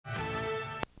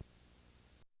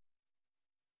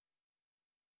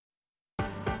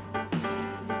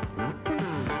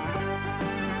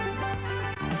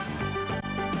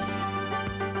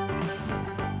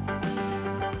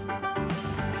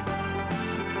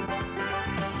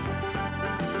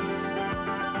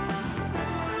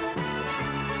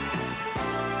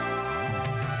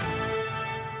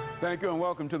Thank you and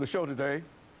welcome to the show today.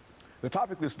 The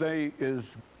topic this day is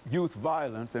youth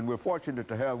violence, and we're fortunate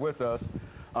to have with us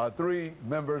three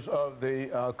members of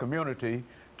the community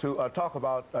to talk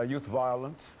about youth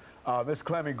violence. Ms.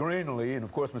 CGreenlee, and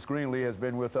of course Ms. Greenlee has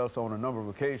been with us on a number of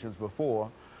occasions before.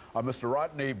 Mr.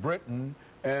 RBritton,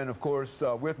 and of course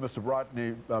with Mr.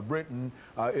 RBritton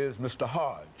is Mr.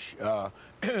 Hodge.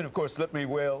 And of course let me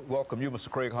welcome you, Mr.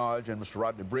 Craig Hodge, and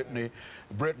Mr.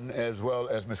 RBritton, as well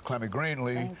as Ms.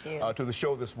 CGreenlee to the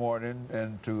show this morning,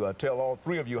 and to tell all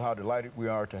three of you how delighted we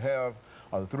are to have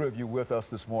the three of you with us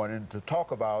this morning to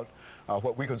talk about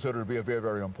what we consider to be a very,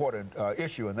 very important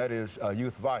issue, and that is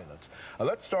youth violence.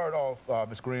 Let's start off,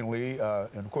 Ms. Greenlee,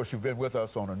 and of course you've been with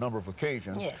us on a number of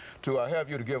occasions, to have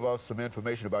you to give us some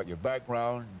information about your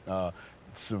background,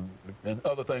 and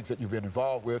other things that you've been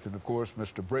involved with, and of course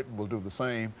Mr. Britton will do the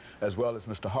same, as well as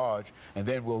Mr. Hodge, and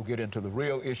then we'll get into the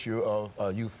real issue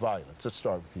of youth violence. Let's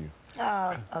start with you.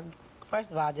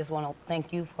 First of all, I just want to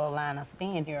thank you for allowing us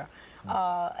being here.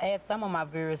 As some of my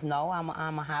viewers know,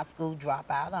 I'm a high school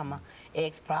dropout. I'm an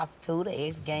ex-prostitute,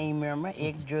 ex-gang member,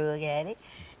 ex-drug addict,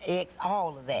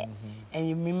 ex-all of that. And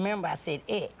you remember I said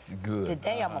ex. Good.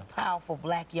 Today I'm a powerful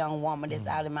black young woman that's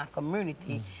out in my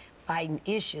community fighting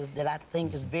issues that I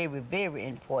think is very, very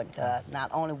important to us,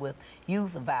 not only with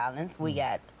youth violence. We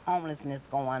got homelessness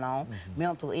going on,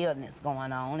 mental illness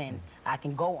going on, and I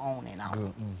can go on and on.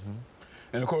 Good.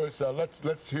 And of course,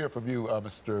 let's hear from you,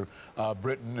 Mr.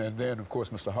 Britton, and then of course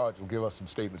Mr. Hodge will give us some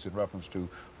statements in reference to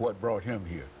what brought him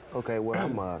here. Okay, well,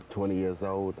 I'm 20 years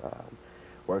old,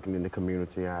 working in the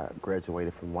community. I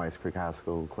graduated from Whites Creek High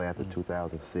School, class of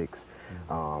 2006.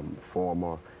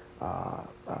 Former,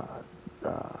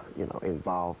 you know,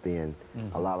 involved in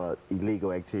a lot of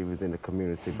illegal activities in the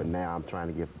community, but now I'm trying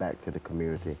to give back to the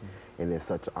community, and it's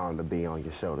such an honor to be on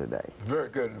your show today. Very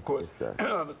good. And of course,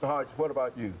 Mr. Hodge, what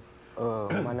about you?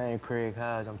 My name is Craig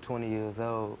Hodge. I'm 20 years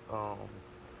old.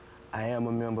 I am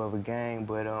a member of a gang,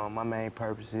 but my main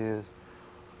purpose is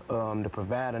to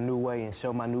provide a new way and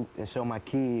show my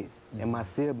kids and my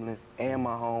siblings and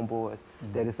my homeboys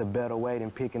that it's a better way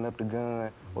than picking up the gun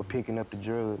or picking up the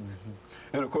drugs.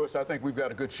 And of course, I think we've got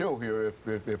a good show here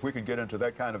if we can get into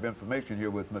that kind of information here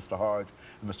with Mr. Hodge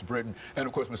and Mr. Britton, and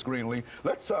of course Ms. Greenlee.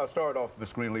 Let's start off,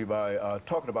 Ms. Greenlee, by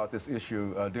talking about this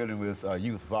issue dealing with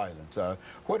youth violence.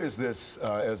 What is this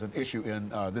as an issue in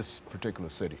this particular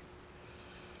city?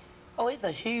 Oh, it's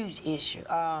a huge issue.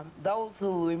 Those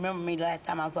who remember me last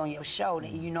time I was on your show,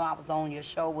 you know I was on your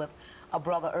show with a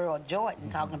brother Earl Jordan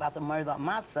talking about the murder of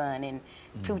my son in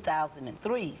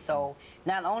 2003. So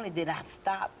not only did I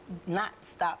not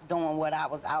stop doing what I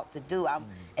was out to do,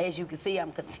 as you can see,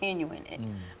 I'm continuing it.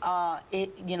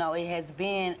 You know, it has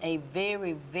been a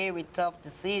very, very tough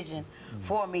decision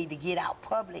for me to get out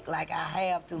public like I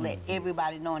have, to let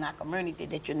everybody know in our community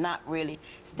that you're not really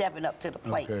stepping up to the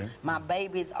plate. My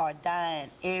babies are dying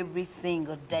every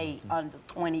single day under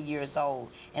 20 years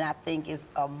old, and I think it's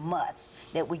a must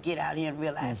that we get out here and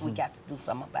realize we got to do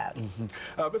something about it.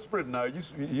 Mr. Britton,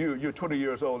 you're 20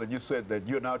 years old, and you said that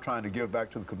you're now trying to give back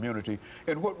to the community.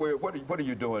 In what way, what are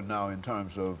you doing now in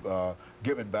terms of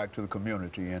giving back to the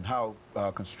community, and how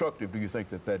constructive do you think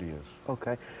that is?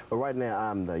 Okay, well, right now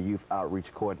I'm the Youth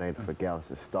Outreach Coordinator for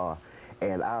Galaxy Star,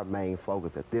 and our main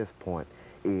focus at this point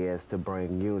is to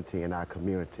bring unity in our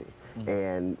community.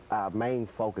 And our main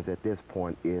focus at this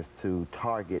point is to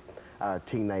target our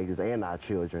teenagers and our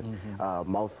children,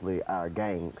 mostly our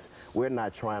gangs. We're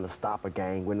not trying to stop a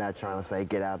gang. We're not trying to say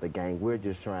get out of the gang. We're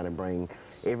just trying to bring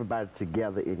everybody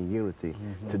together in unity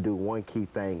to do one key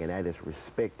thing, and that is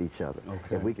respect each other.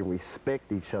 If we can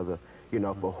respect each other, you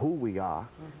know, for who we are,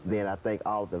 then I think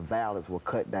all the violence will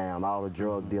cut down, all the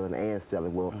drug dealing and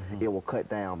selling it will cut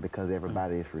down, because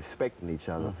everybody is respecting each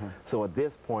other. So at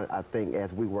this point, I think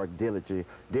as we work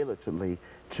diligently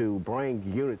to bring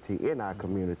unity in our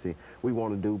community, we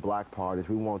want to do block parties,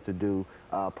 we want to do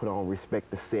put on Respect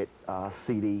the Set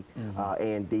CD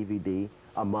and DVD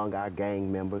among our gang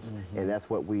members, and that's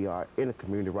what we are in the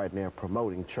community right now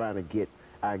promoting, trying to get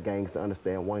our gangs to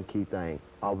understand one key thing.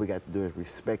 All we got to do is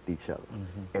respect each other,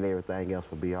 and everything else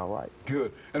will be all right.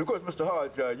 Good. And of course, Mr.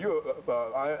 Hodge,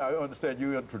 I understand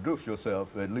you introduced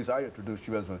yourself, at least I introduced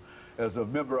you as a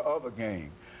member of a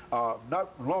gang.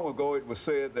 Not long ago, it was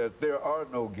said that there are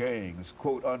no gangs,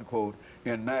 quote unquote,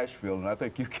 in Nashville, and I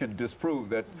think you can disprove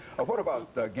that. What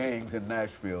about gangs in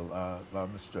Nashville,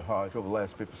 Mr. Hodge, over the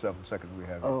last 57 seconds we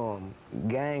have here?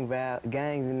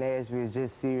 Gangs in Nashville is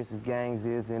just serious as gangs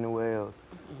is anywhere else.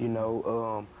 You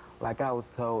know, like I was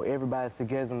told, everybody's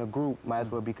together in a group might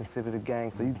as well be considered a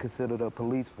gang, so you consider the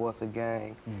police force a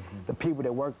gang. The people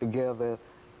that work together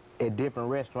at different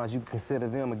restaurants, you consider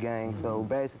them a gang. So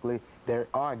basically, there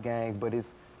are gangs, but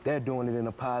they're doing it in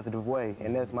a positive way.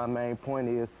 And that's my main point,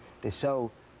 is to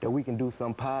show that we can do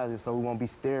something positive so we won't be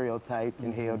stereotyped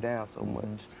and held down so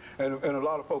much. And a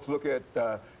lot of folks look at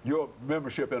your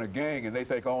membership in a gang and they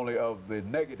think only of the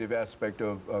negative aspect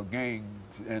of gangs,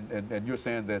 and you're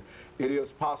saying that it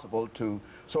is possible to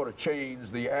sort of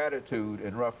change the attitude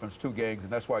in reference to gangs,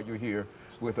 and that's why you're here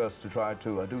with us to try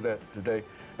to do that today.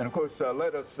 And of course,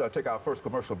 let us take our first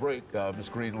commercial break, Ms.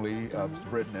 Greenlee, Mr.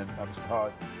 Britton, and Mr.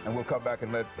 Hodge, and we'll come back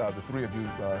and let the three of you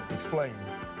explain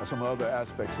some other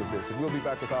aspects of this. And we'll be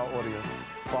back with our audience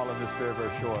following this very,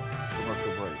 very short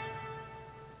commercial break.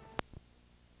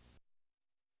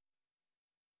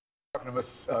 Talking to Ms.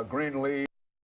 Greenlee.